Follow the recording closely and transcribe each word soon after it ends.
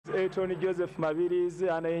Elton Joseph Mabirizi,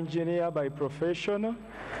 an engineer by profession.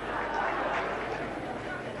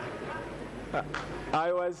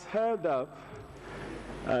 I was held up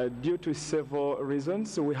due to several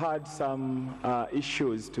reasons. We had some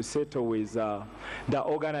issues to settle with the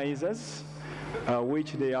organizers,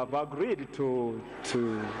 which they have agreed to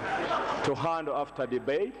handle after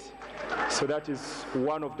debate. So that is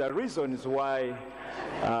one of the reasons why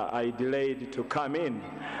I delayed to come in.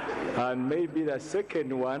 And maybe the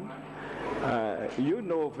second one, you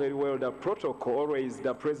know very well the protocol, always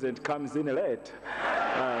the president comes in late.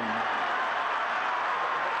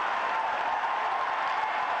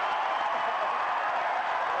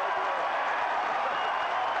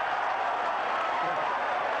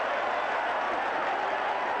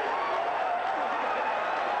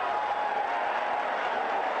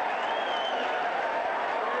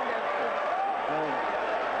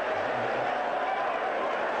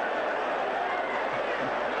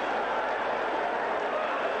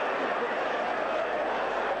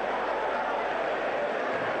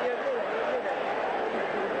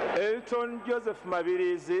 Elton Joseph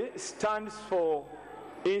Mabirizi stands for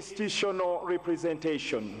institutional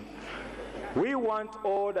representation. We want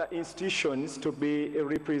all the institutions to be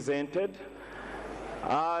represented.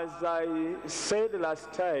 As I said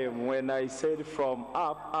last time when I said from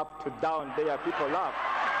up to down, there people laugh.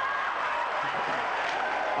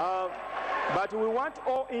 But we want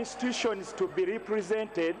all institutions to be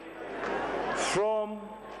represented from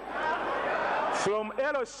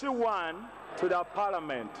LC1 to the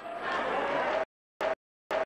Parliament.